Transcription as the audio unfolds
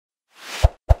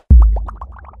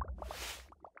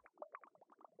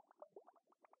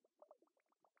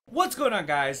What's going on,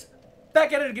 guys?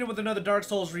 Back at it again with another Dark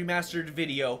Souls Remastered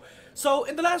video. So,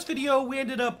 in the last video, we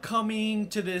ended up coming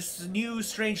to this new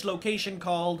strange location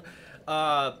called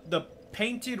the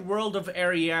Painted World of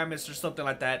Ariamis or something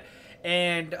like that.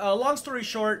 And long story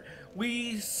short,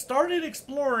 we started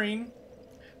exploring,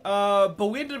 but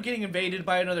we ended up getting invaded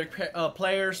by another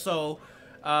player, so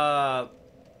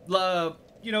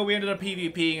you know, we ended up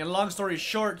PvPing, and long story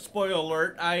short, spoiler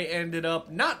alert, I ended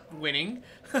up not winning.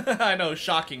 I know,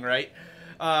 shocking, right?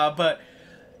 But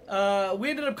we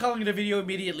ended up calling it a video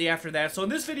immediately after that. So in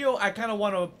this video, I kind of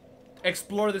want to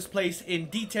explore this place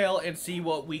in detail and see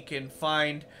what we can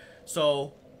find.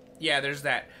 So, yeah, there's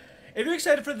that. If you're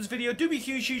excited for this video, do me a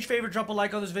huge favor, drop a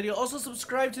like on this video. Also,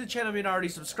 subscribe to the channel if you're not already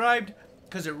subscribed,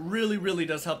 because it really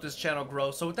does help this channel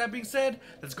grow. So with that being said,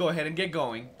 let's go ahead and get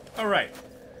going. Alright.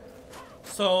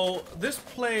 So, this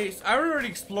place, I already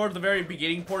explored the very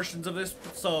beginning portions of this,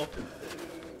 so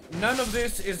none of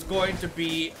this is going to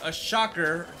be a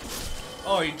shocker.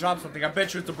 Oh, he dropped something. I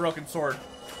bet you it's a broken sword.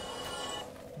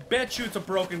 Bet you it's a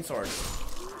broken sword.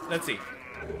 Let's see.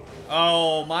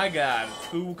 Oh my god.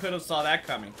 Who could have saw that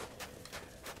coming?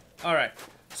 Alright.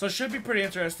 So it should be pretty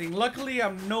interesting. Luckily,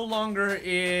 I'm no longer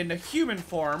in human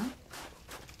form.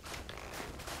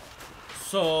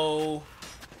 So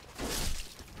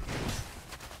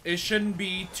it shouldn't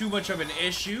be too much of an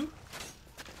issue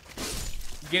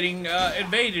getting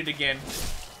invaded again.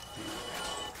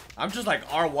 I'm just like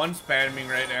R1 spamming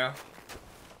right now.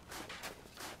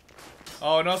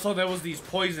 Oh, and also there was these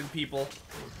poison people.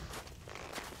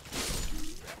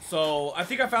 So I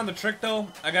think I found the trick though.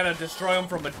 I gotta destroy them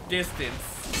from a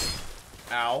distance.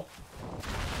 Ow.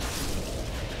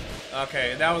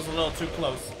 Okay, that was a little too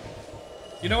close.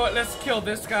 You know what? Let's kill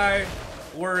this guy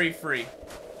worry-free.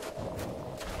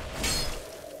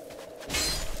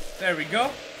 There we go.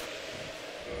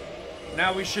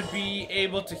 Now we should be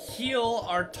able to heal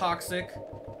our toxic.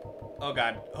 Oh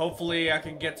god. Hopefully I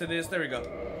can get to this. There we go.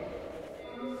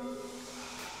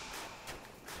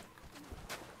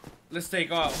 Let's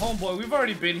take out homeboy. We've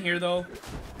already been here though.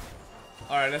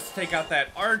 Alright, let's take out that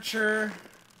archer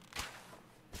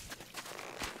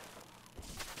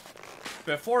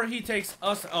before he takes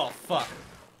us. Oh fuck.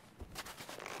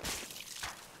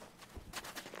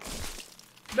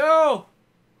 No!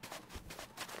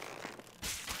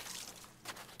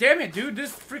 Damn it, dude,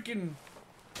 this freaking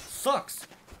sucks.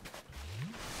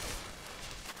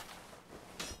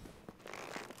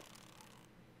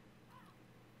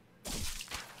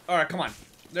 Alright, come on.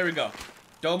 There we go.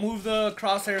 Don't move the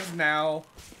crosshairs now.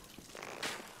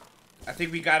 I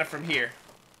think we got it from here.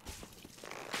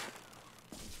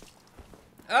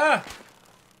 Ah!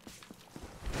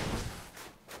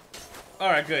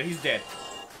 Alright, good. He's dead.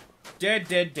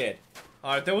 Dead.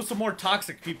 Alright, there was some more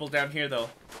toxic people down here,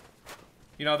 though.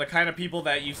 You know, the kind of people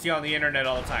that you see on the internet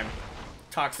all the time.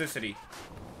 Toxicity.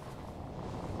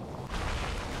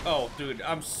 Oh, dude,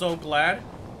 I'm so glad.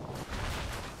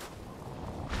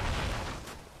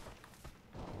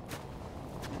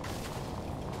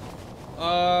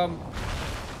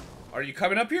 Are you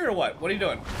coming up here or what? What are you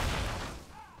doing?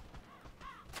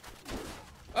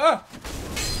 Ah!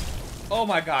 Oh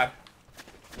my god.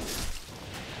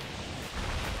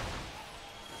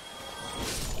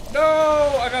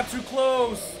 No! I got too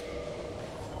close.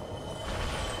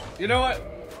 You know what?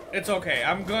 It's okay.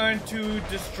 I'm going to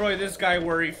destroy this guy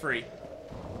worry-free.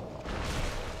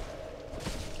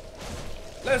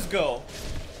 Let's go.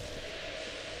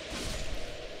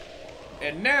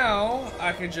 And now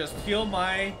I can just heal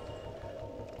my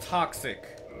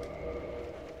toxic.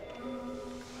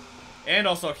 And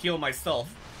also heal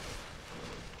myself.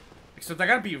 Except I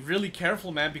gotta be really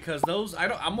careful, man, because those I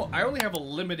only have a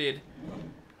limited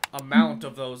amount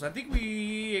of those. I think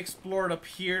we explored up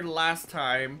here last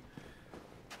time.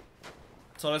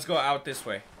 So let's go out this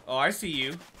way. Oh, I see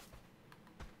you.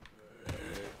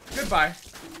 Goodbye.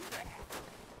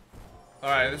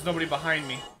 Alright, there's nobody behind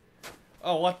me.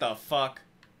 Oh, what the fuck?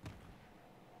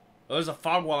 Oh, there's a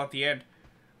fog wall at the end.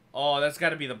 Oh, that's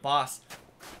gotta be the boss.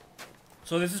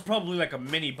 So this is probably like a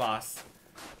mini boss.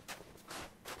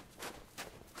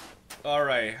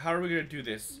 Alright, how are we gonna do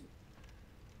this?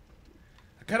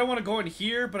 I kinda wanna go in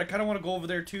here, but I kinda wanna go over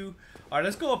there too. Alright,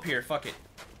 let's go up here, fuck it.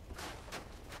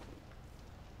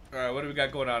 Alright, what do we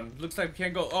got going on? Looks like we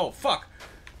can't go. Oh, fuck!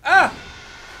 Ah!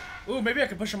 Ooh, maybe I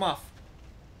can push him off.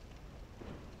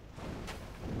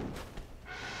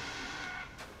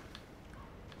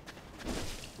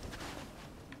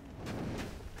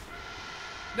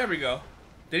 There we go.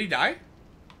 Did he die?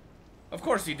 Of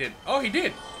course he did. Oh, he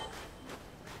did!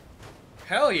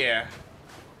 Hell yeah.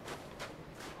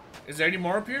 Is there any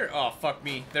more up here? Oh, fuck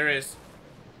me. There is.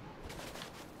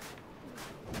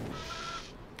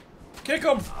 Kick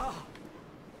him!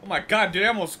 Oh my god, dude, I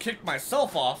almost kicked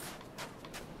myself off.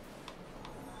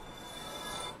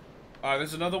 Alright,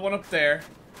 there's another one up there.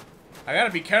 I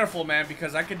gotta be careful, man,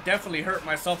 because I could definitely hurt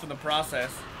myself in the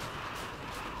process.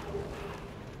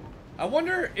 I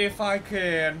wonder if I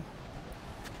can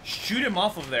shoot him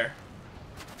off of there.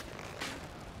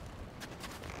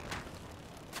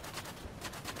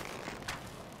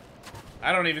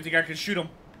 I don't even think I can shoot him.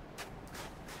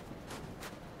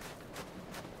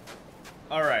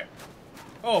 Alright.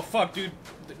 Oh, fuck, dude.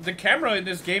 The camera in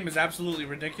this game is absolutely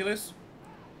ridiculous.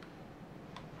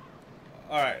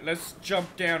 Alright, let's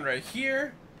jump down right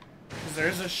here. Because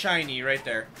there's a shiny right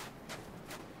there.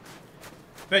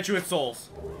 Bet you it's souls.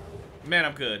 Man,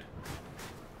 I'm good.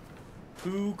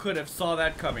 Who could have saw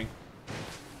that coming?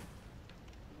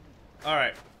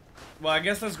 Alright. Well, I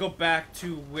guess let's go back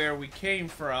to where we came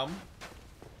from.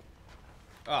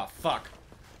 Oh, fuck.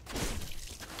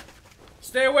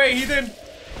 Stay away, heathen!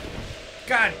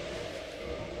 God!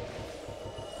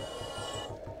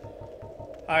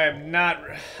 I am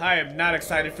not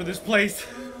excited for this place.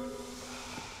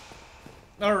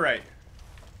 Alright.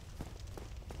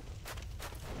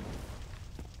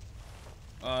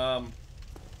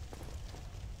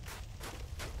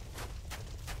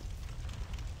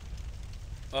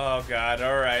 Oh god,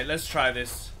 alright, let's try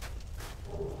this.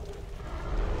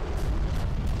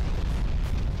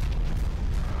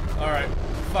 Alright,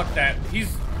 fuck that.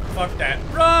 Fuck that.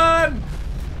 Run!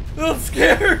 I'm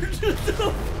scared!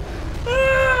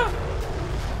 Ah!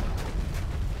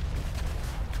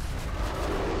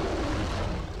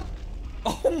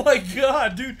 Oh my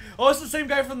god, dude! Oh, it's the same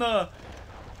guy from the...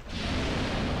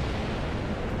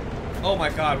 Oh my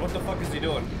god, what the fuck is he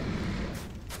doing?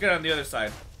 Let's get on the other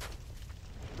side.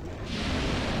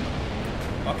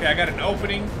 Okay, I got an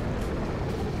opening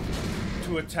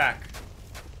to attack.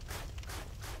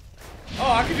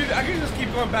 Oh, I can just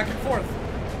keep going back and forth.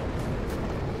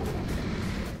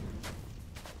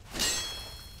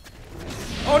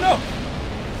 Oh no!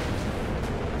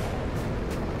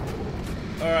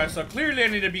 Alright, so clearly I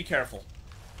need to be careful.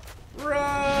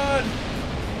 Run!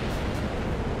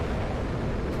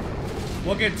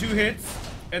 We'll get 2 hits,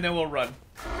 and then we'll run.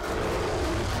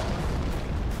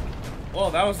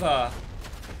 Well, that was a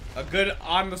good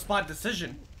on-the-spot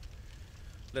decision.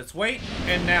 Let's wait,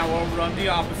 and now we'll run the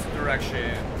opposite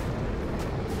direction.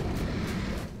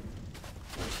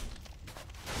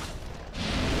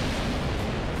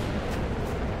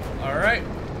 Alright.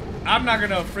 I'm not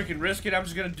gonna freaking risk it. I'm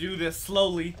just gonna do this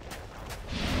slowly.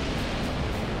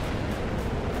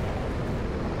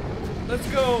 Let's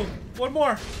go. One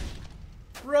more.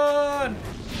 Run!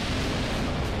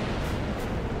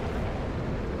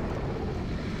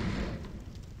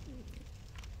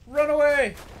 Run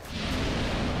away!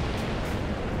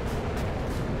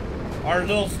 Our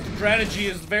little strategy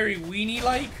is very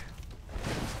weenie-like.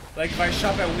 Like if I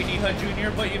shop at Weenie Hut Jr.,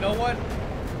 but you know what?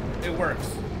 It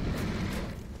works.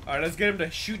 Alright, let's get him to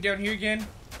shoot down here again.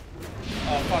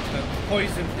 Oh, fuck, the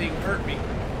poison thing hurt me.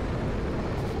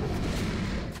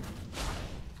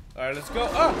 Alright, let's go.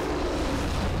 Ah!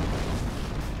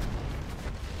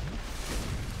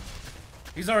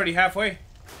 He's already halfway.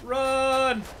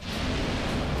 Run!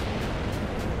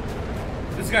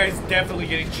 This guy is definitely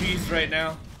getting cheesed right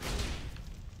now.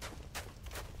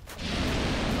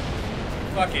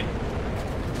 Fuck it.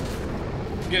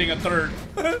 I'm getting a third.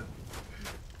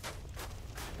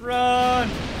 Run!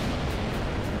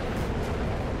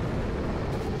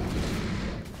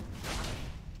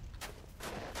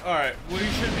 Alright, we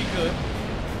should be good.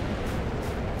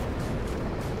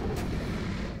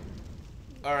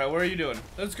 Alright, what are you doing?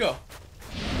 Let's go.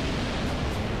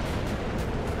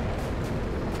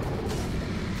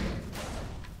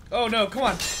 Oh no, come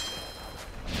on.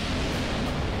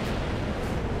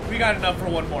 We got enough for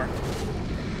one more.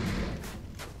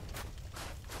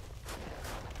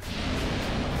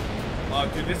 Oh,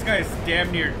 dude, this guy is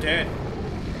damn near dead.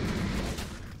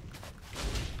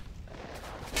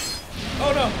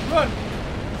 Oh no, run!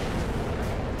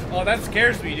 Oh, that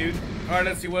scares me, dude. Alright,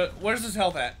 let's see, where's his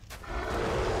health at?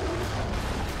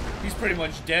 He's pretty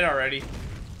much dead already.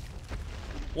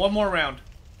 One more round.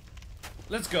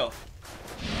 Let's go.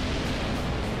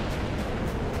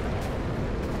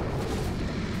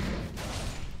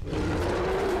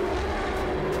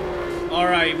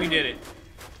 Alright, we did it.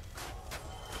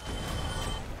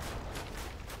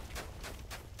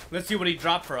 Let's see what he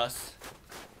dropped for us.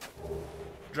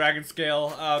 Dragon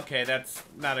scale. Okay, that's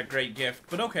not a great gift,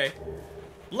 but okay.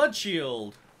 Blood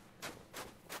shield.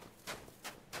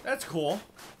 That's cool.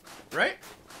 Right?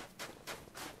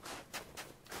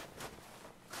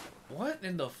 What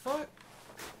in the fuck?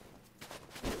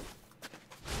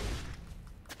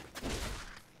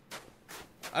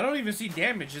 I don't even see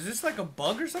damage. Is this like a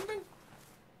bug or something?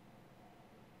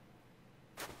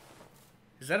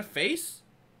 Is that a face?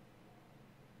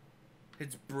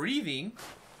 It's breathing.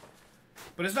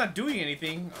 But it's not doing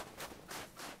anything.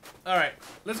 Alright,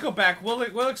 let's go back.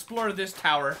 We'll explore this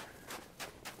tower.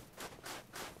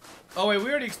 Oh wait, we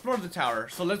already explored the tower.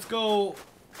 So let's go...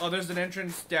 Oh, there's an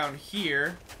entrance down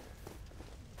here.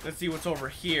 Let's see what's over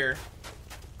here.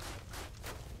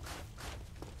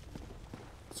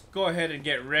 Let's go ahead and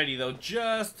get ready though,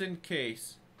 just in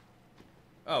case.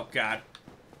 Oh god.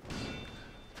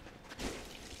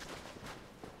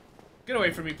 Get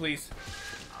away from me, please.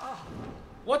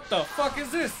 What the fuck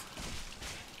is this?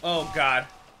 Oh god.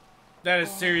 That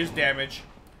is serious damage.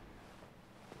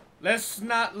 Let's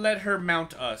not let her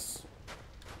mount us.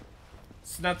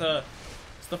 It's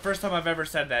the first time I've ever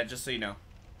said that, just so you know.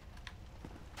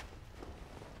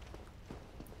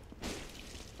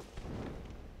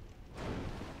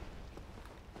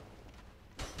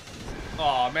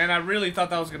 Aw, man, I really thought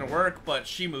that was gonna work, but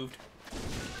she moved.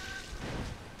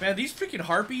 Man, these freaking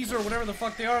harpies or whatever the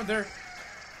fuck they are, they're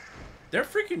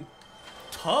freaking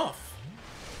tough.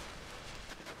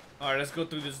 Alright, let's go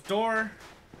through this door.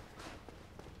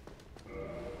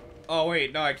 Oh,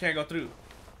 wait, no, I can't go through.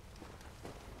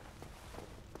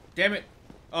 Damn it.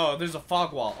 Oh, there's a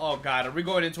fog wall. Oh, God, are we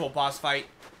going into a boss fight?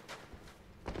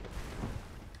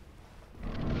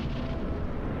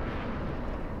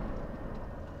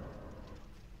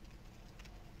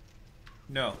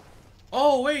 No.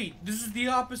 Oh, wait, this is the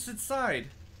opposite side.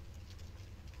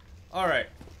 Alright.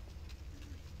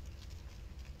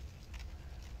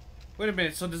 Wait a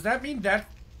minute, so does that mean that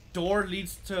door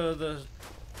leads to the...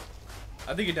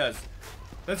 I think it does.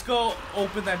 Let's go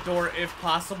open that door if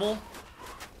possible.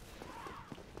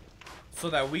 So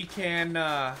that we can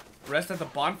rest at the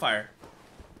bonfire.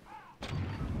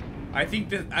 I think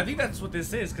that's what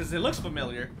this is, because it looks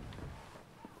familiar.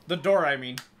 The door, I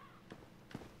mean.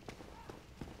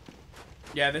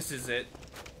 Yeah, this is it.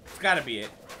 It's gotta be it.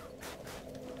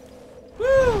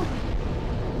 Woo!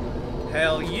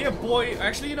 Hell yeah, boy.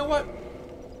 Actually, you know what?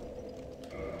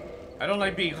 I don't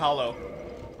like being hollow.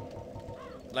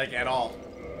 Like, at all.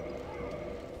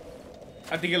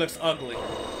 I think it looks ugly.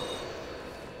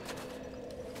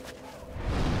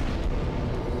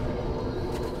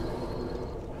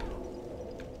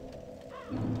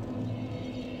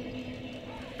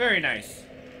 Very nice.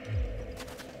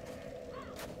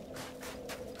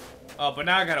 Oh, but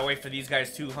now I gotta wait for these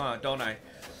guys too, huh? Don't I?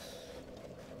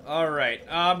 Alright,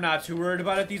 I'm not too worried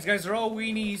about it. These guys are all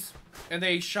weenies. And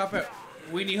they shop at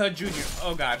Weenie Hut Jr.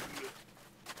 Oh, God.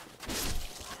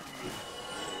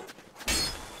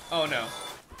 Oh, no.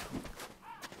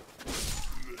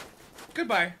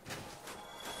 Goodbye.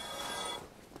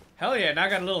 Hell yeah, now I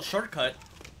got a little shortcut.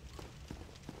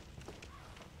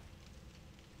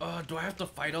 Do I have to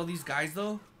fight all these guys,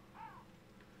 though?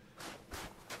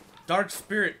 Dark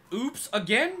Spirit. Oops,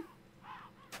 again?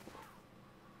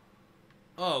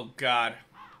 Oh, God.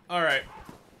 Alright.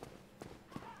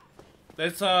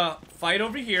 Let's, fight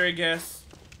over here, I guess.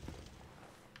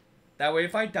 That way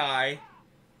if I die...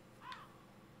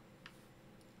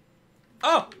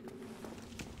 Oh!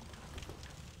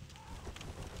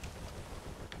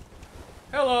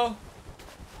 Hello.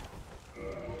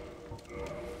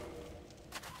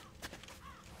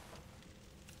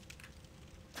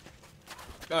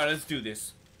 Alright, let's do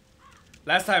this.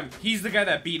 Last time, he's the guy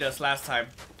that beat us last time.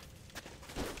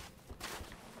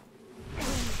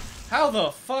 How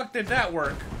the fuck did that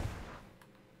work?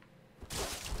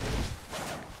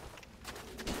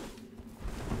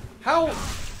 How?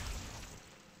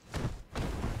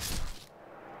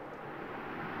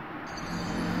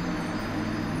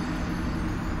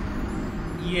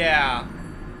 Yeah.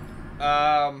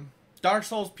 Dark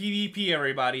Souls PvP,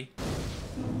 everybody.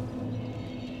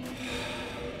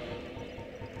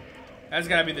 That's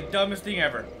gotta be the dumbest thing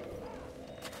ever.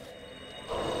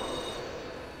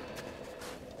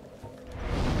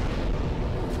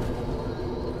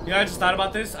 You know, I just thought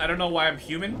about this. I don't know why I'm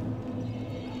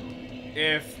human.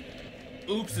 If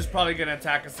Oops is probably gonna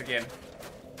attack us again.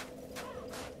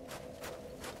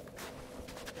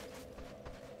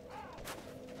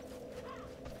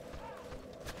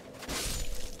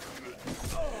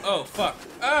 Oh, fuck.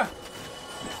 Ah!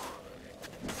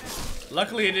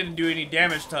 Luckily, it didn't do any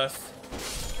damage to us.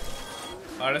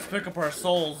 Alright, let's pick up our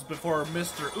souls before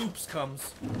Mr. Oops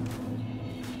comes.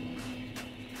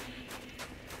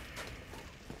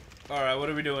 Alright, what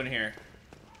are we doing here?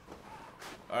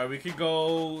 Alright, we could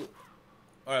go...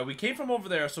 Alright, we came from over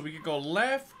there, so we could go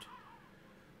left.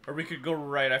 Or we could go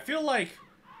right. I feel like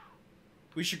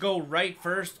we should go right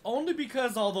first, only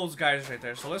because all those guys right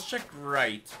there. So let's check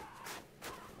right.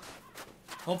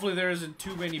 Hopefully there isn't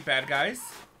too many bad guys.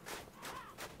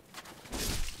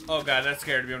 Oh god, that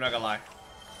scared me, I'm not gonna lie.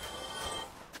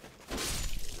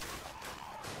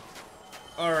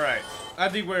 Alright. I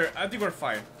think we're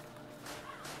fine.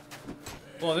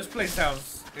 Well, this place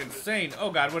sounds insane.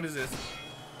 Oh god, what is this?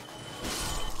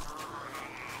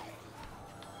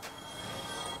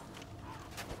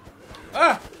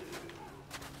 Ah!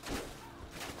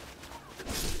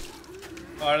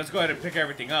 Alright, let's go ahead and pick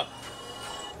everything up.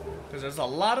 Because there's a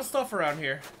lot of stuff around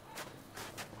here.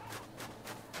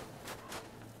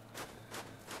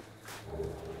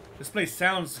 This place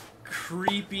sounds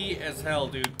creepy as hell,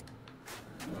 dude.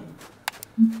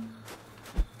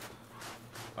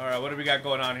 Alright, what do we got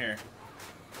going on here?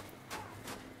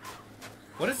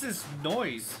 What is this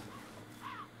noise?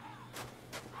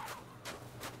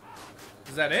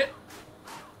 Is that it?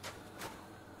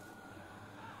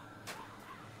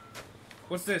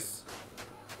 What's this?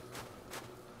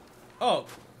 Oh.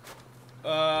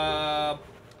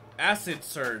 Acid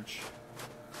surge.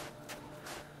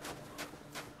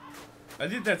 I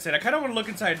think that's it. I kind of want to look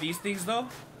inside these things, though.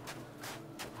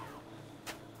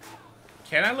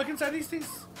 Can I look inside these things?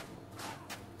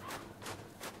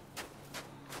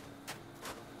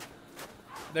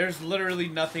 There's literally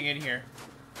nothing in here.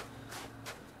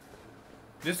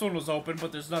 This one was open,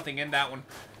 but there's nothing in that one.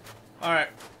 Alright.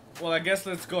 Well, I guess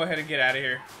let's go ahead and get out of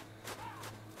here.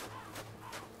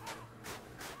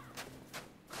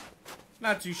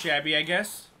 Not too shabby, I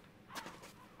guess.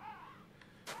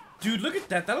 Dude, look at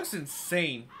that. That looks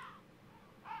insane.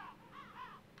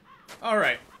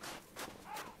 Alright.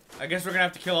 I guess we're gonna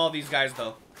have to kill all these guys,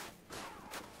 though.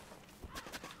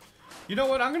 You know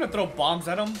what? I'm gonna throw bombs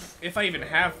at them. If I even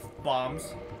have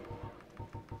bombs.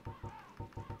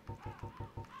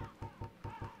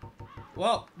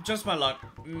 Well, just my luck.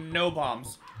 No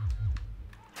bombs.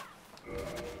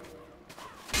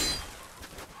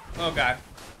 Oh, God.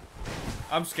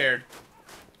 I'm scared.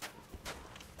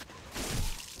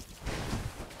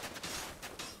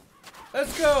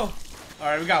 Let's go.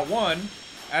 Alright, we got one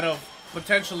out of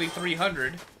potentially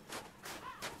 300.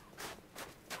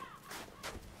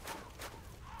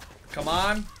 Come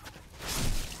on.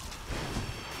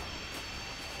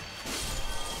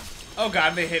 Oh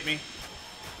god, they hit me.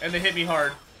 And they hit me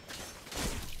hard.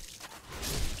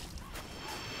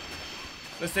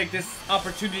 Let's take this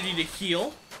opportunity to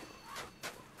heal.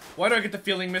 Why do I get the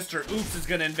feeling Mr. Oops is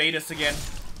gonna invade us again?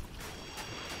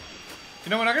 You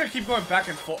know what? I'm gonna keep going back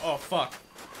and forth. Oh, fuck.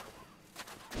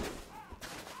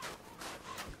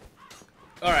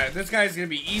 Alright, this guy's gonna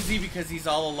be easy because he's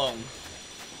all alone.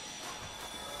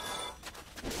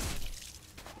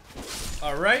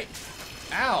 Alright.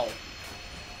 Ow.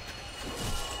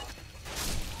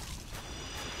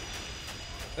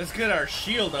 Let's get our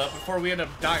shield up before we end up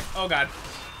dying. Oh, God.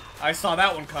 I saw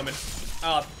that one coming.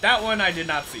 That one I did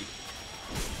not see.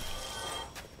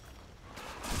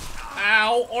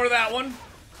 Ow. Or that one.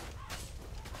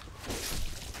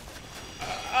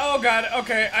 Oh, God.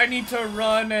 Okay, I need to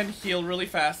run and heal really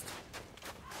fast.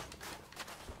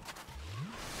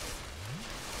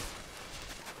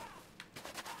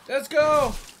 Let's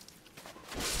go.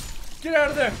 Get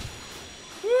out of there.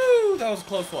 Woo, that was a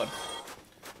close one.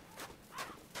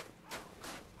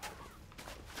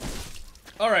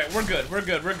 Alright, we're good. We're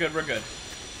good. We're good. We're good.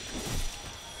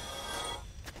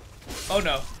 Oh,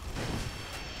 no.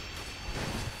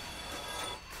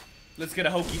 Let's get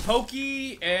a hokey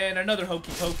pokey and another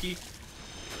hokey pokey.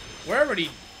 We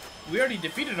already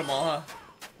defeated them all, huh?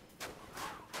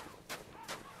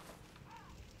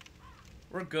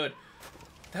 We're good.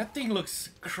 That thing looks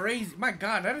crazy. My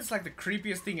god, that is like the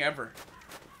creepiest thing ever.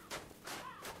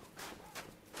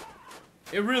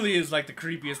 It really is like the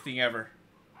creepiest thing ever.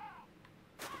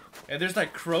 And there's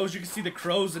like crows. You can see the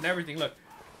crows and everything. Look.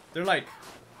 They're like...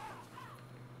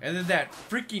 And then that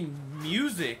freaking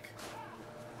music.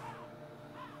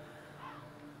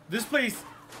 This place...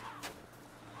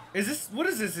 Is this... What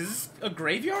is this? Is this a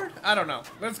graveyard? I don't know.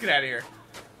 Let's get out of here.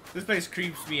 This place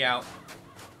creeps me out.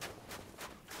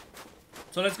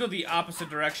 So let's go the opposite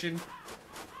direction.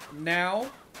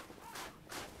 Now.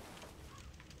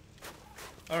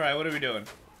 Alright, what are we doing?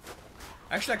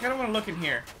 Actually, I kind of want to look in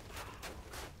here.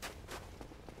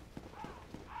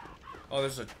 Oh,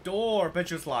 there's a door.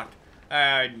 Bet you it's locked.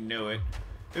 I knew it.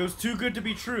 It was too good to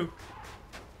be true.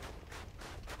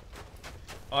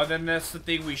 Oh, then that's the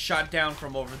thing we shot down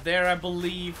from over there, I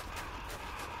believe.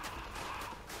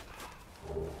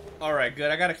 Alright,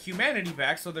 good. I got a humanity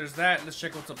back, so there's that. Let's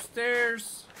check what's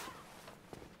upstairs.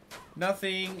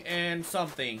 Nothing and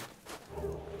something.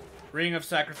 Ring of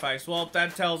Sacrifice. Well,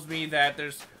 that tells me that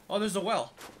there's... Oh, there's a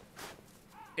well.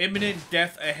 Imminent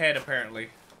death ahead, apparently.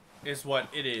 is what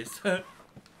it is.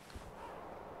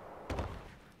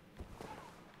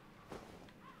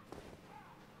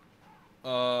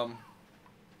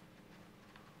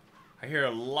 I hear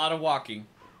a lot of walking.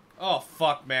 Oh,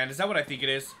 fuck, man. Is that what I think it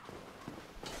is?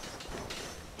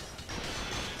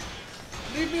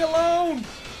 Leave me alone!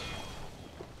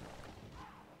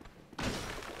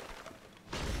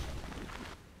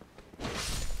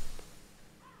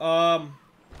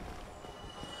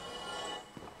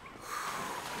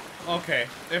 Okay.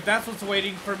 If that's what's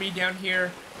waiting for me down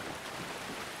here,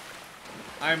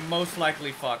 I'm most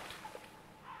likely fucked.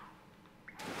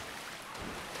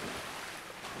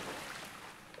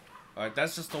 Alright,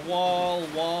 that's just a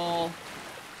wall.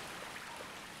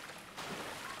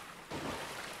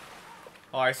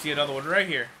 Oh, I see another one right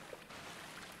here.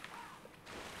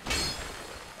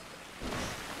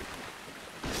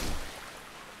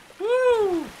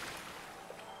 Woo!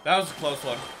 That was a close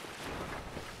one.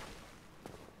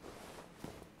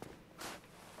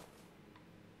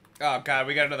 Oh god,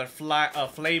 we got another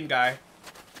flame guy.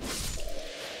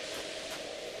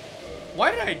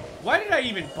 Why did I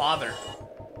even bother?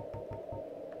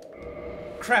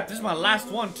 Crap, this is my last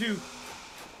one too.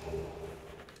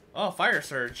 Oh, fire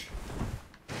surge.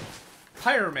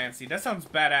 Pyromancy, that sounds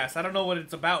badass. I don't know what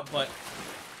it's about, but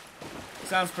it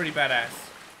sounds pretty badass.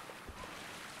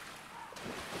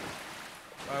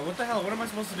 Alright, what the hell? What am I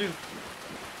supposed to do?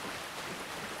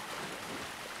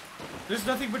 There's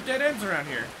nothing but dead ends around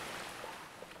here.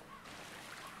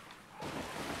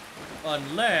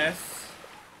 Unless...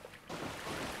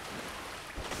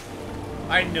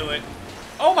 I knew it.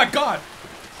 Oh my god!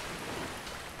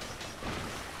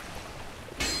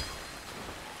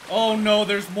 Oh no,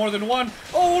 there's more than one.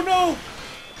 Oh no!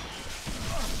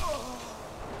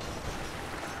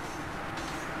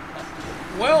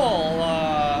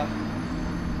 Well,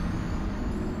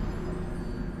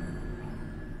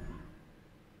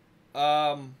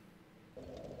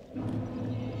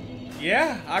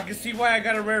 yeah, I can see why I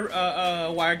got a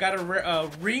rare,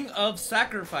 ring of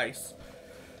sacrifice.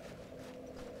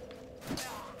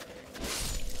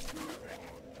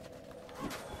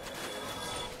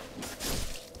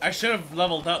 I should have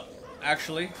leveled up,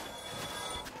 actually.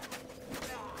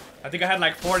 I think I had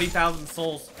like 40,000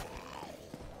 souls.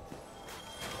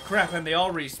 Crap, and they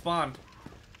all respawned.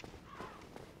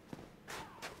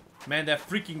 Man, that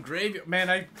freaking graveyard.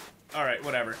 Man, alright,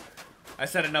 whatever. I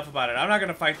said enough about it. I'm not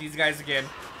gonna fight these guys again.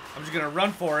 I'm just gonna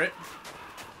run for it.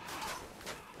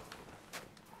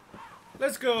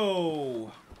 Let's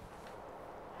go!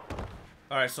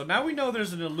 Alright, so now we know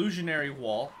there's an illusionary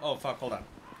wall. Oh, fuck, hold on.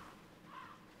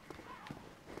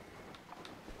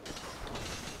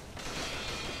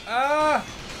 Ah!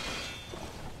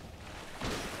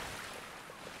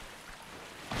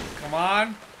 Come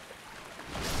on.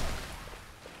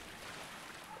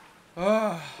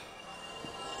 Oh,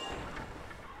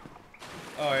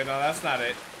 no, that's not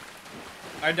it.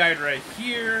 I died right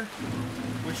here,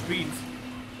 which means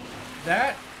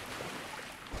that.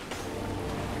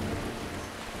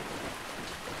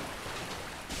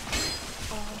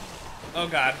 Oh,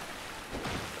 God.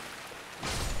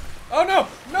 Oh, no!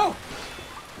 No!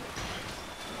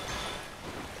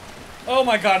 Oh,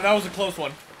 my God, that was a close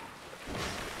one.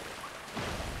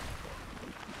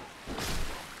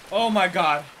 Oh, my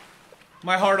God.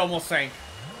 My heart almost sank.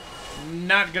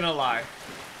 Not gonna lie.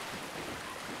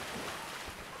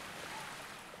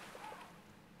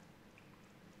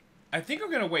 I think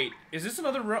I'm gonna wait. Is this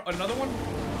another one?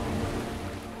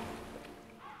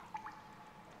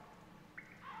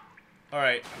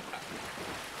 Alright.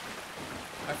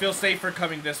 I feel safer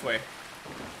coming this way.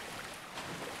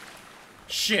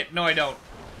 Shit, no I don't.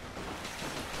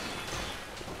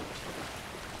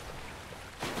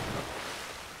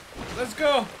 Let's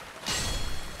go!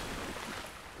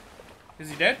 Is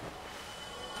he dead?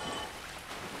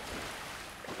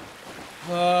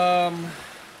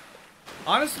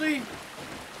 Honestly,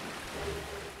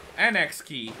 Annex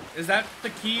key. Is that the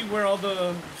key where all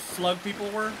the slug people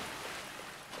were?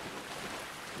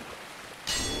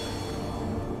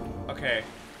 Okay.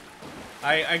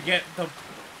 I get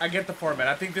the format.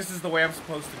 I think this is the way I'm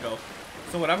supposed to go.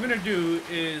 So what I'm gonna do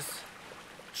is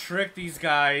trick these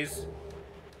guys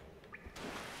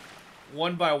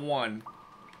one by one.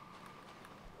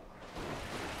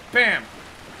 Bam!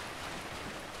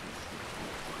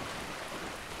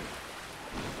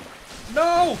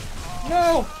 No!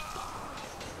 No!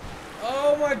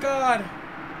 Oh my god!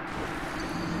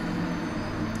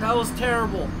 That was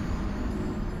terrible.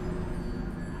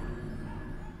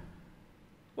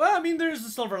 Well, I mean, there's the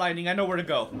silver lining. I know where to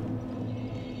go.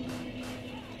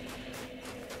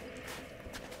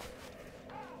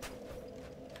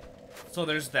 So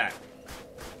there's that.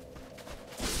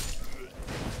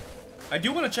 I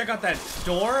do want to check out that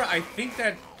door. I think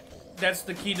that's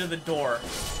the key to the door.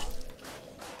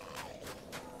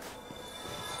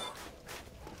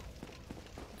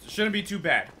 Shouldn't be too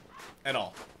bad at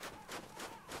all.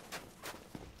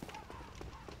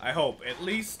 I hope, at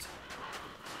least.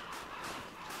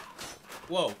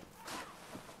 Whoa.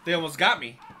 They almost got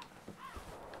me.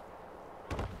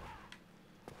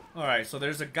 Alright, so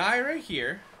there's a guy right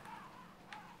here.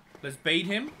 Let's bait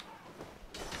him.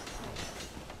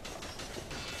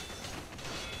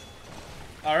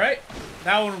 Alright.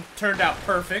 That one turned out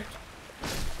perfect.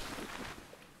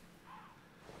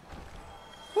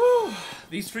 Whew.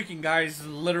 These freaking guys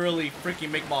literally freaking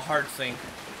make my heart sink.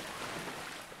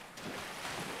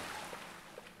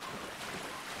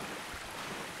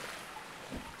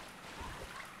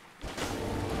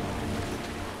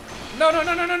 No, no,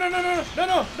 no, no, no, no, no, no, no,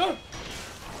 no, no.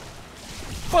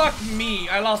 Fuck me.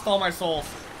 I lost all my souls.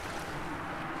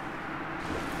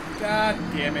 God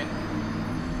damn it.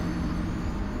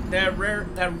 That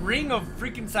ring of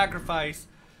freaking sacrifice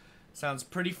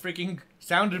sounded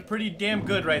pretty damn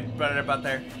good right about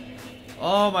there.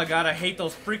 Oh my god, I hate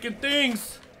those freaking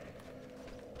things.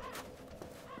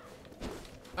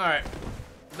 Alright.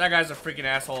 That guy's a freaking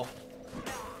asshole.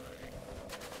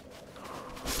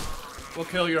 We'll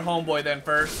kill your homeboy then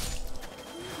first.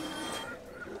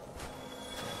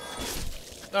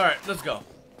 Alright, let's go.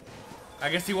 I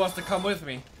guess he wants to come with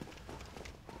me.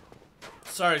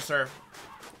 Sorry, sir.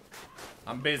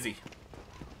 I'm busy.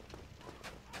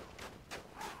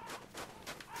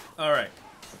 Alright.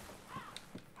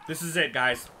 This is it,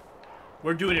 guys.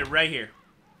 We're doing it right here.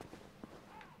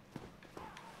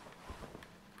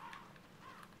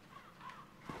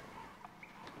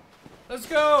 Let's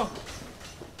go!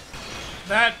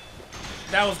 That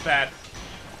was bad.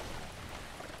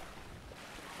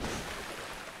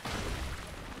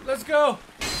 Let's go!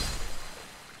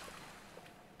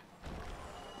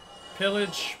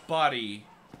 Pillage body.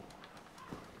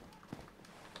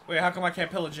 Wait, how come I can't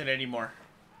pillage it anymore?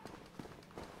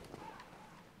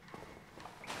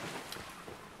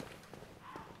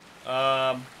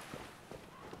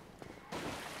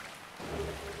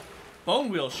 Bone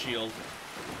wheel shield.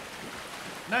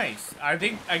 Nice. I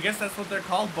guess that's what they're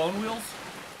called, bone wheels.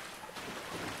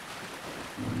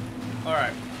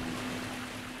 Alright.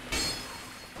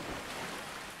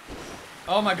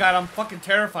 Oh my god, I'm fucking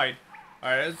terrified.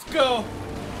 Alright, let's go.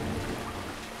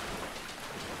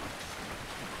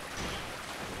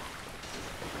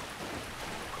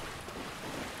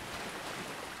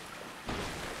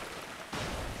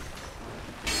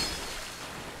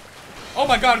 Oh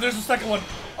my god, there's a second one.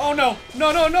 Oh no,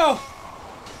 no, no, no.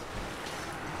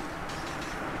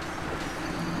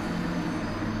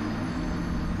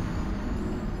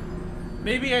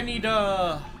 Maybe I need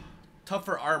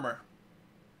tougher armor.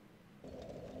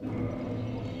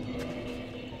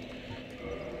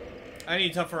 I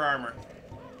need tougher armor.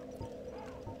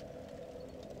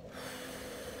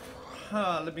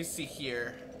 Huh, let me see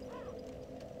here.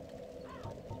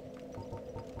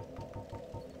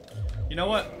 You know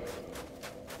what?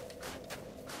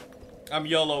 I'm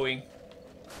YOLOing.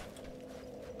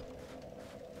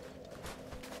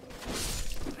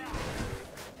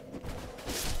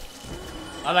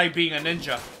 I like being a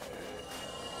ninja.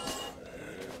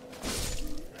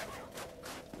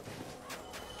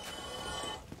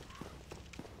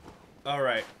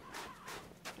 Alright.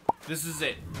 This is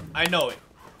it. I know it.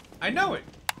 I know it.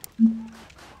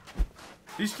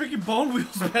 These freaking bone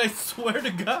wheels, man, I swear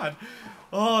to God.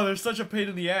 Oh, they're such a pain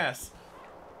in the ass.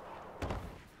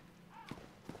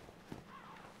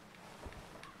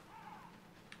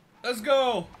 Let's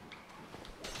go.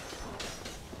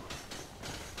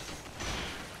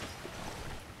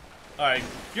 Alright,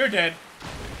 you're dead.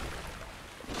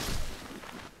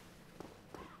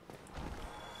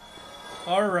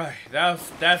 Alright,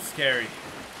 that's scary.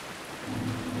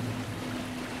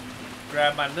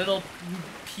 Grab my little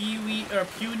puny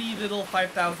little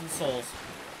 5,000 souls.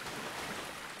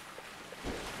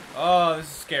 Oh, this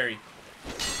is scary.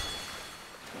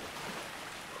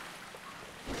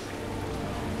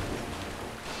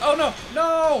 Oh no,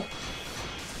 no!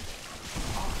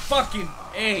 Fucking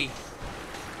A.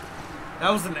 That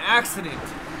was an accident.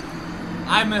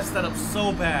 I messed that up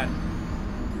so bad.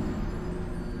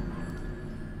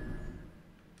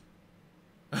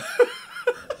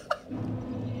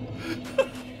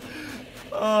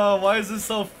 Oh, why is this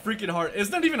so freaking hard?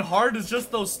 It's not even hard, it's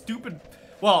just those stupid...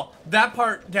 Well, that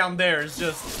part down there is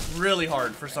just really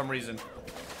hard for some reason.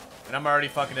 And I'm already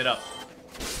fucking it up.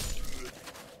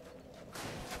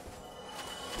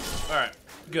 Alright,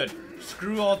 good.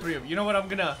 Screw all three of them. You know what? I'm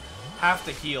gonna have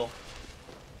to heal.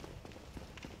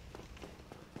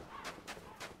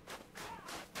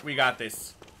 We got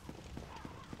this.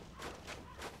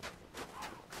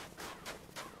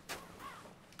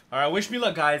 Alright, wish me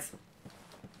luck, guys.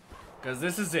 Because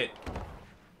this is it.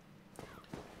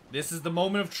 This is the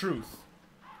moment of truth.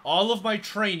 All of my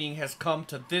training has come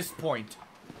to this point.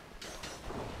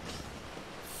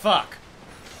 Fuck.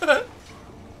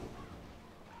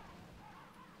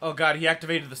 Oh god, he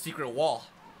activated the secret wall.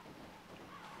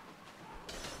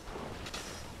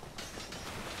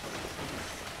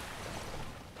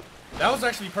 That was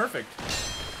actually perfect.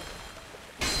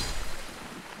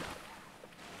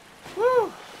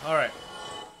 Woo! Alright.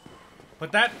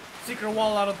 But that secret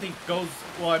wall I don't think goes...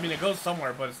 Well, I mean, it goes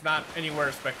somewhere, but it's not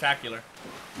anywhere spectacular.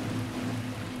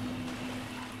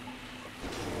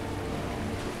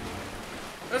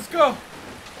 Let's go!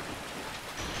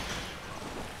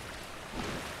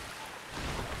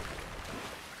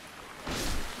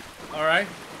 Alright.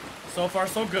 So far,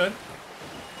 so good.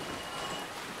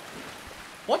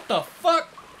 What the fuck?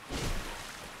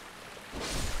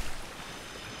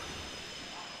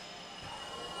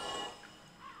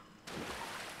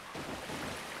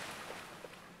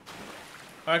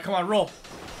 Alright, come on, roll.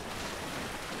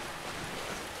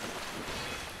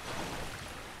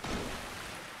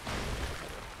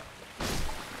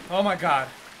 Oh my god.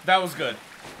 That was good.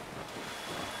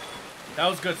 That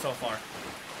was good so far.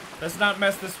 Let's not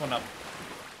mess this one up.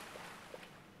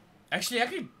 Actually, I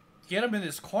could get him in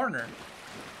this corner.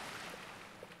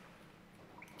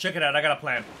 Check it out, I got a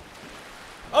plan.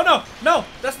 Oh no! No!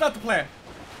 That's not the plan!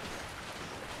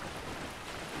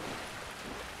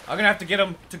 I'm gonna have to get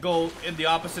him to go in the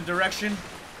opposite direction.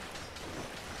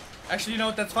 Actually, you know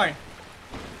what? That's fine.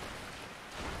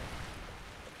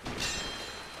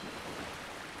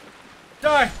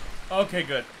 Die! Okay,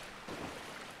 good.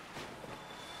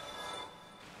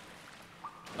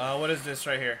 What is this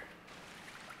right here?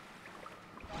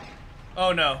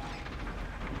 Oh no.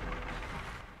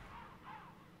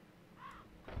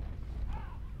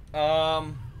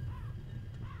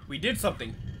 We did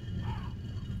something.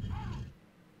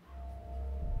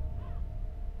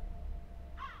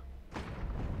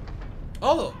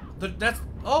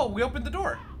 Oh, we opened the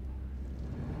door.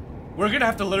 We're gonna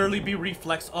have to literally be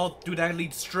reflex. Oh, dude, that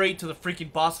leads straight to the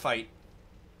freaking boss fight.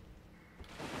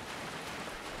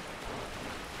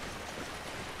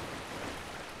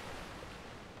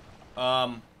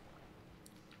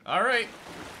 Alright.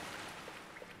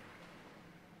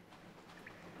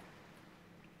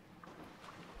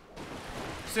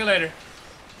 See you later.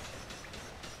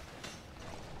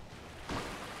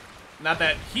 Not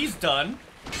that he's done.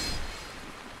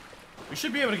 We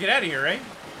should be able to get out of here, right?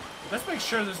 Let's make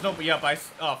sure there's no... Yep,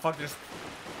 oh, fuck, there's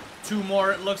 2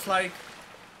 more, it looks like.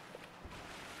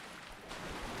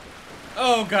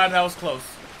 Oh, God, that was close.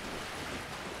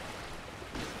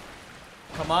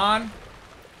 Come on.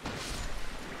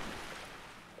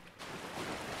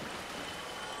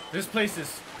 This place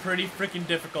is pretty freaking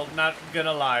difficult, not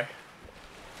gonna lie.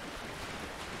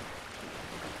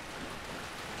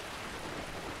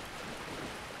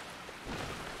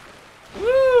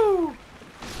 Woo!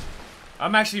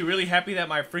 I'm actually really happy that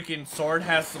my freaking sword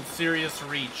has some serious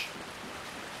reach.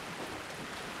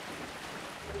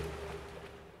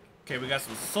 Okay, we got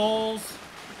some souls.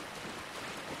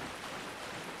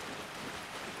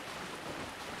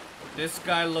 This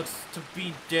guy looks to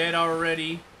be dead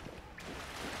already.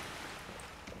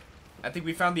 I think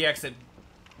we found the exit.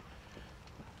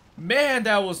 Man,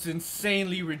 that was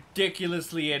insanely,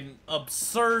 ridiculously, and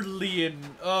absurdly, and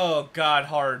oh god,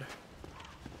 hard.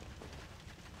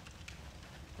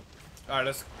 Alright,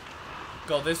 let's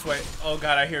go this way. Oh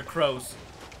god, I hear crows.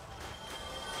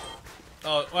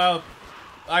 Oh, well,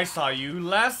 I saw you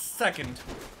last second.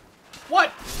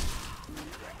 What?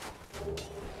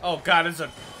 Oh god, it's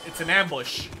an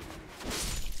ambush.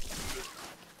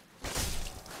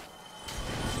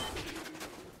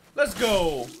 Let's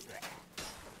go.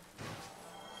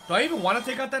 Do I even want to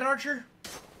take out that archer?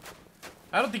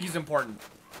 I don't think he's important.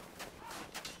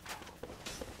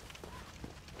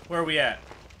 Where are we at?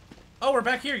 Oh, we're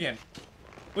back here again.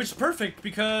 Which is perfect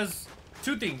because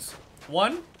 2 things.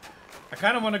 1, I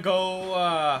kind of want to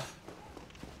go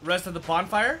rest at the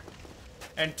bonfire.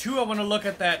 And 2, I want to look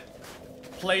at that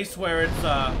place where it's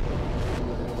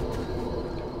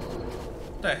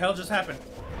what the hell just happened?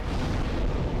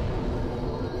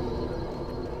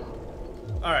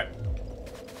 Alright.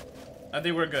 I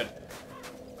think we're good.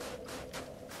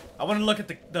 I want to look at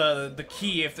the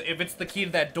key, if it's the key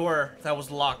to that door that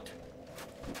was locked.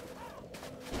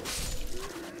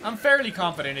 I'm fairly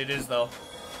confident it is, though.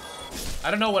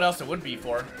 I don't know what else it would be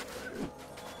for.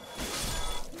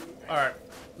 Alright,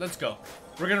 let's go.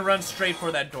 We're gonna run straight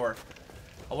for that door.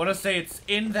 I want to say it's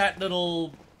in that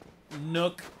little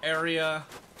nook area.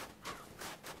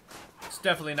 It's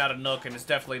definitely not a nook, and it's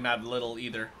definitely not little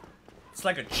either. It's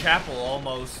like a chapel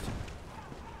almost.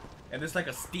 And it's like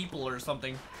a steeple or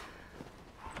something.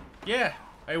 Yeah,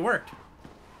 it worked.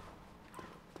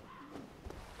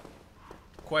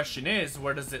 Question is,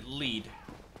 where does it lead?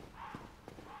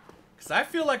 Because I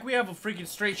feel like we have a freaking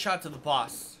straight shot to the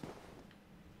boss.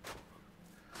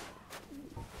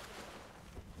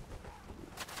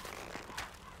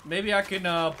 Maybe I can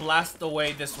blast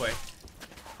away this way.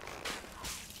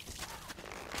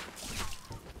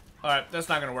 Alright, that's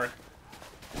not gonna work.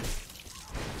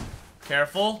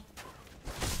 Careful.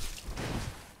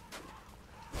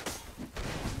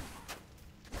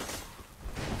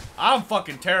 I'm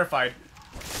fucking terrified.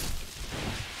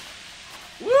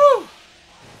 Woo!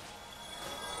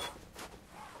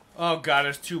 Oh god,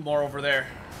 there's two more over there.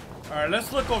 Alright,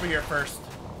 let's look over here first.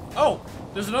 Oh,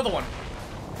 there's another one.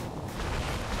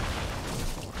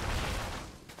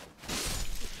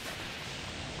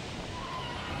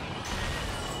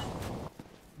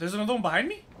 There's another one behind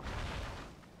me?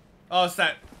 Oh, it's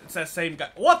that same guy.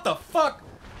 What the fuck?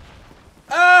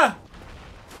 Ah!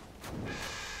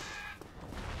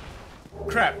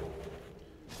 Crap.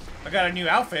 I got a new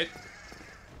outfit.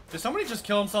 Did somebody just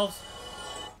kill themselves?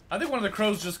 I think one of the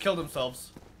crows just killed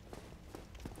themselves.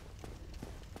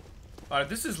 Alright,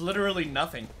 this is literally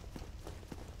nothing.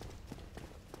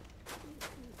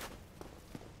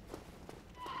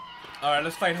 Alright,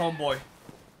 let's fight homeboy.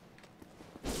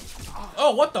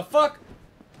 Oh, what the fuck?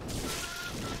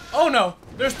 Oh no,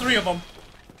 there's three of them.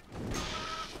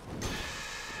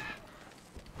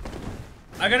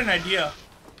 I got an idea.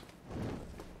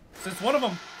 Since one of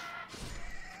them...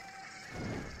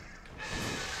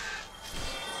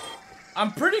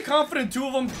 I'm pretty confident two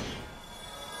of them...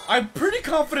 I'm pretty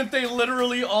confident they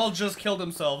literally all just killed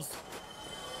themselves.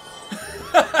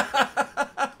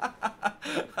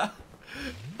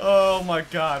 Oh my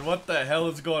god, what the hell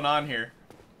is going on here?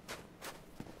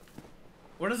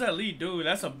 Where does that lead? Dude,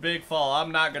 that's a big fall.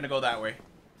 I'm not gonna go that way.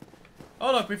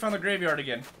 Oh look, we found the graveyard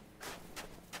again.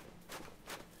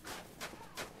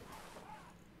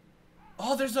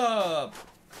 Oh, there's a...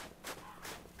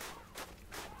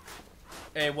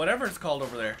 Hey, whatever it's called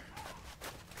over there.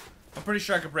 I'm pretty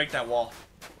sure I could break that wall.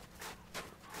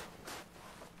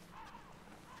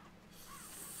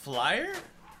 Flyer?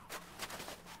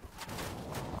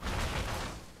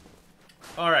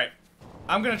 Alright.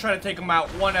 I'm gonna try to take them out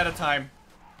one at a time.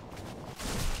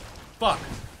 Fuck.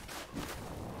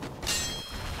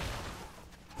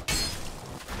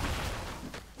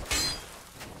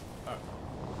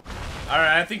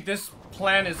 Alright, I think this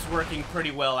plan is working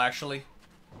pretty well, actually.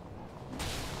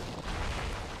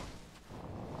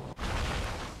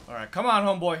 Alright, come on,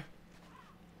 homeboy.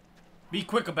 Be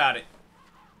quick about it.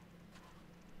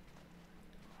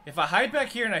 If I hide back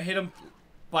here and I hit him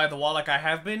by the wall like I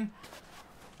have been,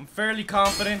 I'm fairly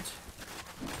confident.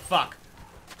 Fuck.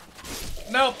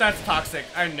 Nope, that's toxic.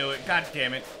 I knew it. God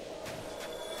damn it.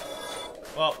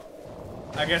 Well,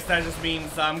 I guess that just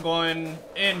means I'm going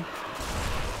in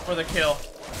for the kill.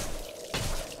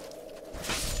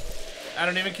 I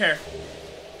don't even care.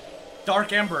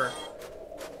 Dark Ember.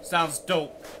 Sounds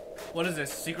dope. What is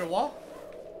this? Secret wall?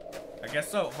 I guess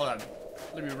so. Hold on.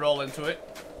 Let me roll into it.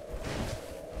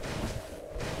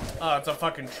 Oh, it's a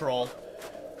fucking troll.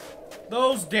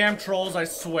 Those damn trolls, I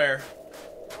swear.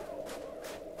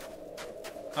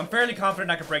 I'm fairly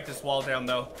confident I can break this wall down,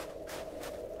 though.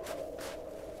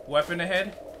 Weapon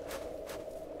ahead.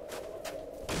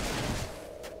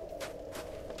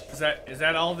 Is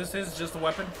that all this is? Just a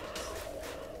weapon?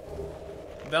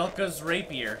 Velka's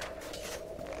rapier.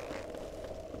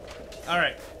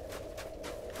 Alright.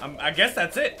 I guess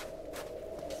that's it.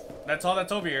 That's all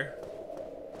that's over here.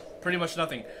 Pretty much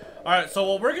nothing. Alright, so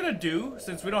what we're gonna do,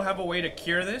 since we don't have a way to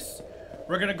cure this,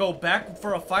 we're gonna go back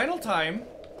for a final time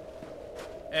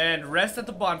and rest at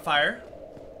the bonfire.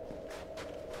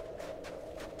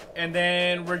 And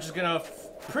then we're just gonna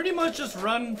pretty much just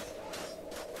run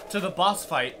to the boss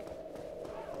fight.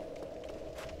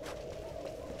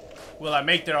 Will I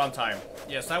make there on time?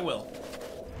 Yes, I will.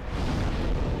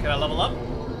 Can I level up?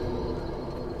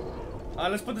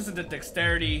 Let's put this into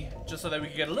dexterity, just so that we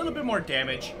can get a little bit more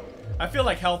damage. I feel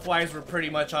like health-wise, we're pretty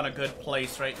much on a good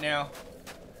place right now.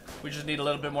 We just need a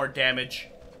little bit more damage.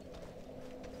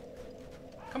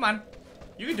 Come on.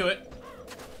 You can do it.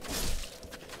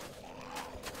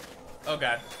 Oh,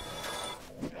 God.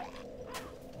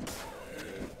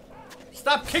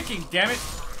 Stop kicking, damn it.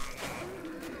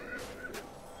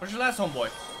 Where's your last homeboy?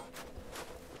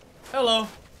 Hello.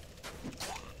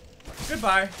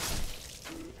 Goodbye.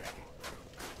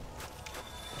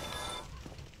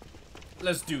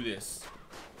 Let's do this.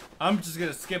 I'm just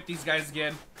gonna skip these guys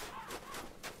again.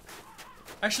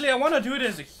 Actually, I want to do it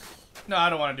as a... No, I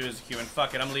don't want to do it as a human.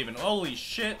 Fuck it, I'm leaving. Holy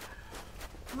shit.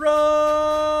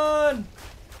 Run!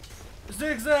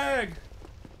 Zigzag!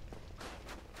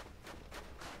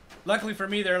 Luckily for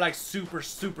me, they're like super,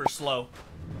 super slow.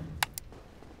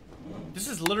 This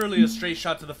is literally a straight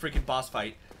shot to the freaking boss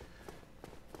fight.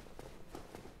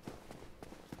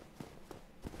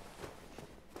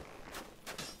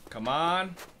 Come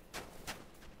on.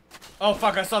 Oh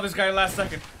fuck, I saw this guy last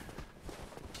second.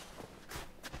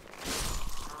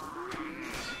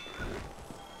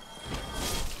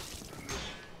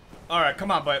 Alright,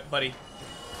 come on, buddy.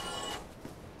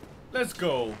 Let's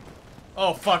go.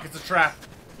 Oh fuck, it's a trap.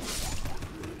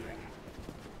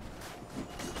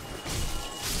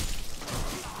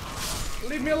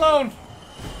 Leave me alone.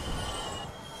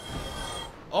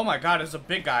 Oh my god, it's a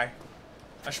big guy.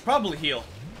 I should probably heal.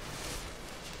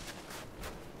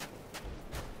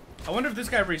 I wonder if this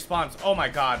guy respawns. Oh my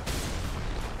god.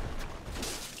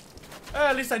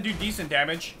 At least I do decent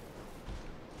damage.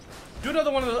 Do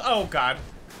another one of those. Oh god.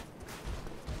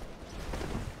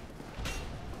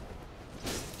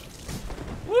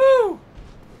 Woo!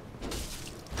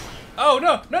 Oh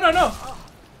no, no, no, no!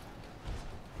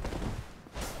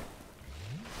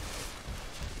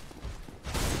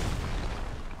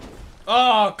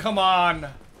 Oh, come on.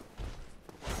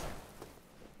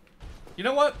 You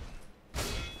know what?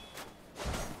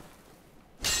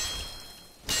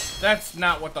 That's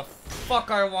not what the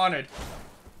fuck I wanted.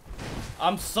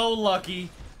 I'm so lucky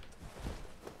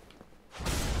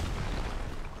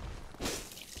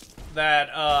that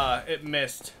it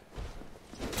missed.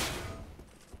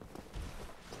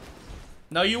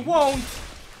 No, you won't.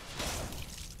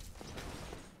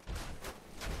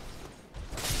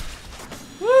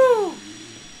 Woo!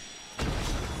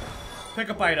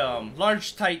 Pickup item.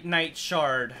 Large Titanite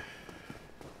shard.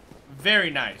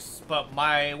 Very nice. But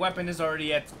my weapon is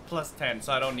already at plus 10,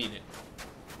 so I don't need it.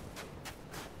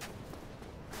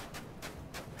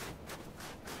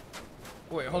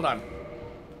 Wait, hold on.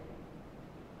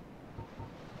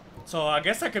 So I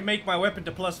guess I could make my weapon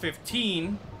to plus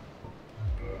 15.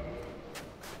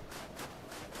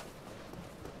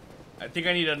 I think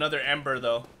I need another ember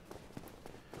though.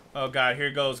 Oh god,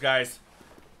 here goes, guys.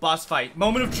 Boss fight.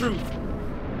 Moment of truth.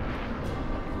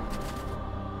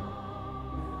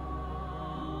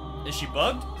 Is she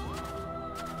bugged?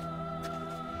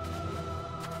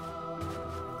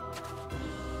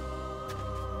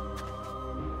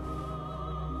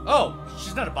 Oh,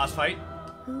 she's not a boss fight.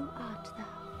 Who art thou?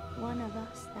 One of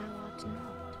us thou art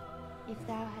not. If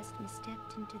thou hast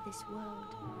misstepped into this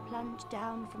world, plunge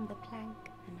down from the plank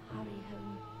and hurry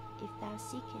home. If thou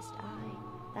seekest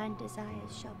I, thine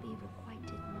desires shall be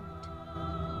requited not.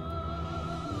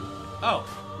 Oh.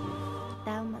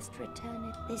 Thou must return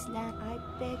it this land, I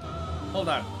beg. Hold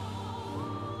on.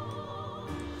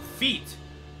 Feet.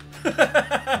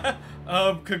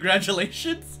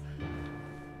 Congratulations.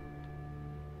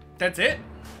 That's it?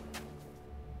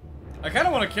 I kind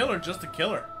of want to kill her just to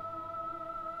kill her.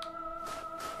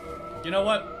 You know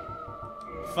what?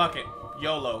 Fuck it.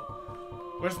 YOLO.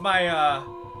 Where's my,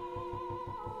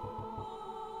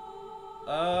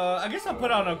 I guess I'll put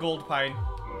on a gold pine.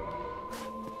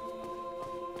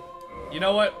 You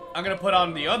know what? I'm gonna put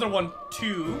on the other one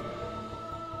too.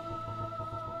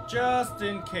 Just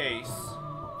in case.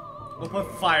 We'll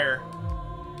put fire.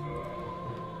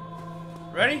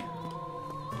 Ready?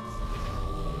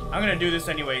 I'm gonna do this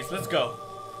anyways. Let's go.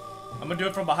 I'm gonna do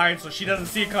it from behind so she doesn't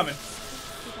see it coming.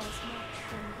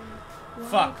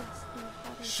 Fuck.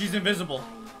 She's invisible.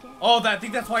 Oh, I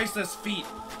think that's why it says feet.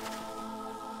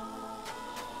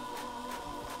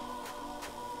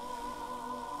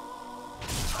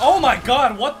 Oh my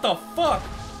god, what the fuck?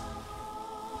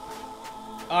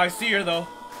 Oh, I see her though.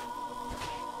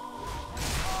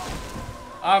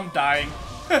 I'm dying.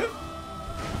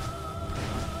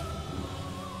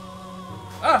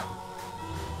 Ah!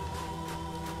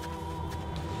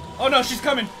 Oh no, she's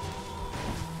coming.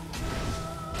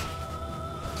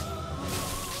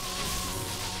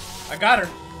 I got her.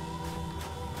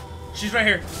 She's right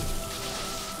here.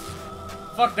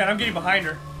 Fuck that, I'm getting behind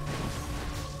her.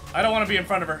 I don't want to be in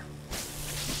front of her.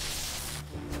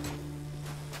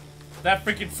 That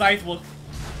freaking scythe will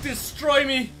destroy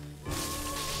me.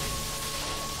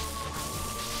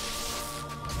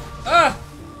 Ah!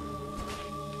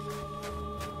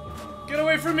 Get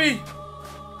away from me!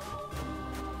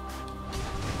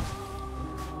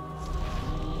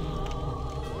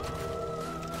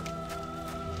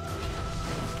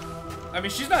 I mean,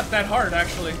 she's not that hard,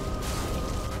 actually.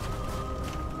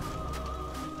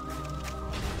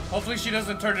 Hopefully she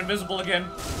doesn't turn invisible again.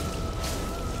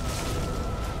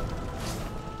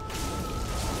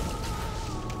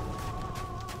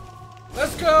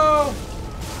 Let's go!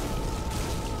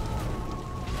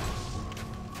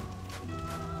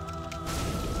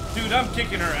 Dude, I'm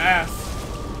kicking her ass.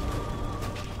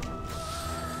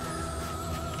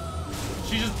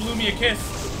 She just blew me a kiss.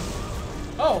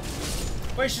 Oh,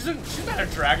 wait, she's not a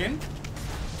dragon.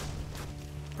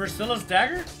 Priscilla's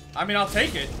dagger? I mean, I'll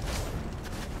take it.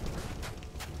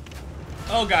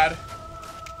 Oh god.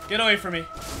 Get away from me.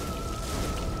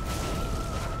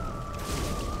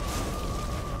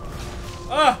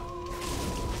 Ah!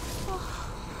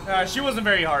 She wasn't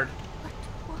very hard.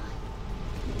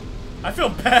 I feel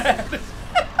bad.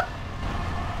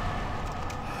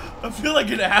 I feel like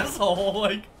an asshole.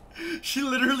 Like, she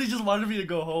literally just wanted me to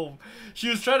go home. She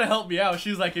was trying to help me out. She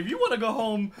was like, if you want to go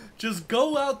home, just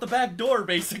go out the back door,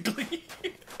 basically.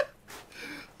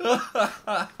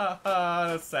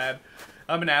 That's sad.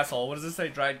 I'm an asshole. What does this say?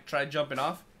 Try jumping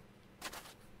off?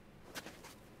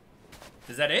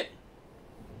 Is that it?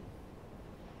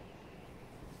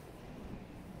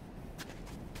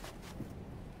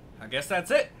 I guess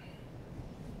that's it.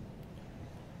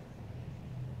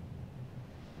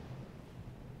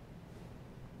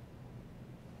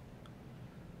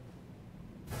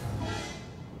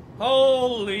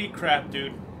 Holy crap,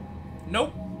 dude.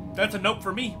 Nope. That's a nope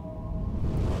for me.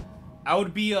 I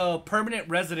would be a permanent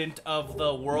resident of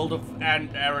the world of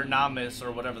Aranamis,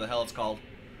 or whatever the hell it's called.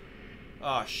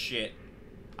 Oh, shit.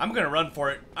 I'm gonna run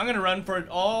for it. I'm gonna run for it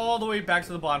all the way back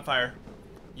to the bonfire.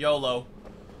 YOLO.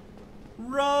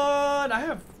 Run! I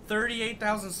have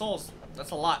 38,000 souls.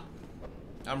 That's a lot.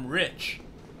 I'm rich.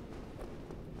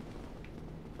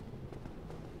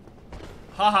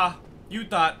 Haha. You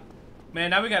thought.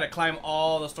 Man, now we gotta climb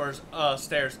all the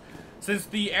stairs. Since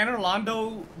the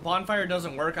Anorlando bonfire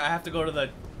doesn't work, I have to go to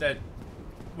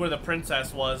where the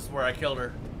princess was, where I killed her.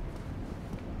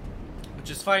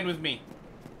 Which is fine with me.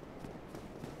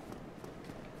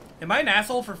 Am I an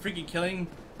asshole for freaking killing...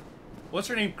 What's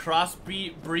her name?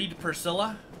 CROSSBREED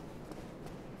Priscilla?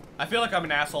 I feel like I'm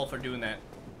an asshole for doing that.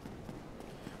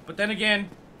 But then again,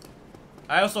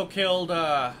 I also killed,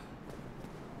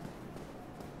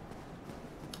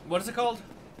 what is it called?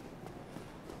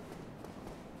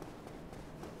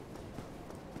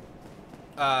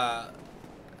 I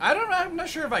don't know. I'm not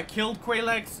sure if I killed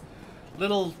Quaylex's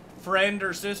little friend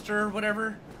or sister or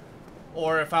whatever.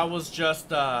 Or if I was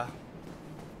just,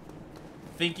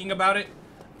 thinking about it.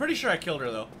 Pretty sure I killed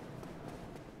her, though.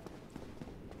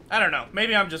 I don't know.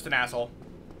 Maybe I'm just an asshole.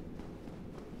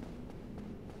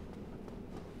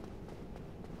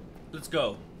 Let's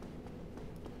go.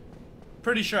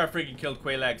 Pretty sure I freaking killed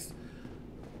Quaylex.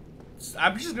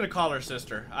 I'm just gonna call her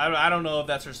sister. I don't know if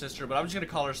that's her sister, but I'm just gonna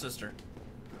call her sister.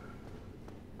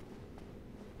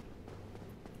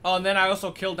 Oh, and then I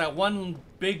also killed that one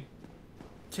big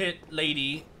tit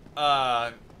lady.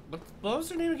 What was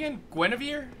her name again?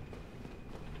 Guinevere?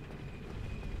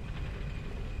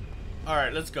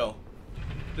 Alright, let's go.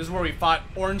 This is where we fought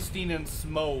Ornstein and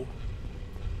Smo.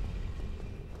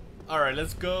 Alright,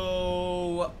 let's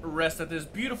go rest at this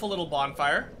beautiful little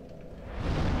bonfire.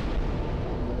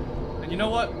 And you know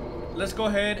what? Let's go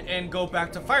ahead and go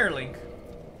back to Firelink.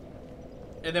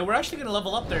 And then we're actually going to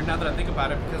level up there now that I think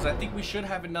about it, because I think we should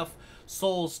have enough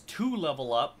souls to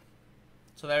level up.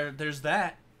 So there's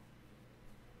that.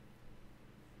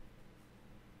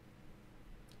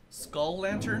 Skull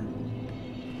Lantern.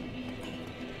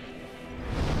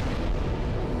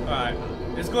 Alright,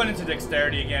 it's going into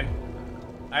dexterity again.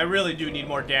 I really do need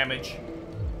more damage.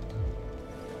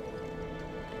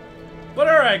 But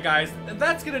alright guys,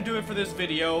 that's gonna do it for this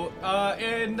video.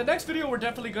 In the next video we're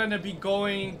definitely gonna be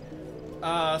going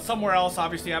somewhere else.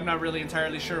 Obviously I'm not really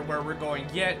entirely sure where we're going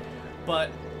yet. But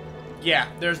yeah,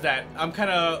 there's that. I'm kind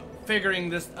of figuring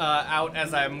this out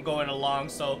as I'm going along,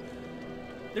 so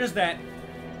there's that.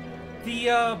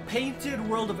 The painted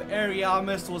world of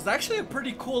Ariamis was actually a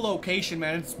pretty cool location,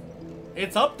 man.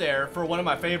 It's up there for one of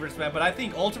my favorites, man. But I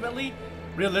think ultimately,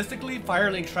 realistically,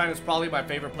 Firelink Shrine is probably my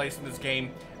favorite place in this game.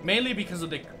 Mainly because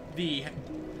of the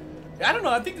I don't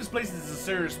know, I think this place is a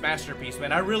serious masterpiece,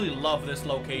 man. I really love this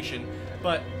location.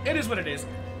 But it is what it is.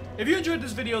 If you enjoyed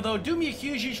this video, though, do me a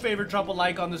huge favor, drop a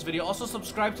like on this video. Also,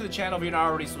 subscribe to the channel if you're not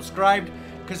already subscribed,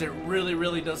 because it really,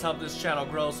 really does help this channel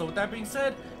grow. So with that being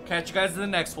said, catch you guys in the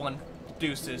next one.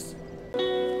 Deuces.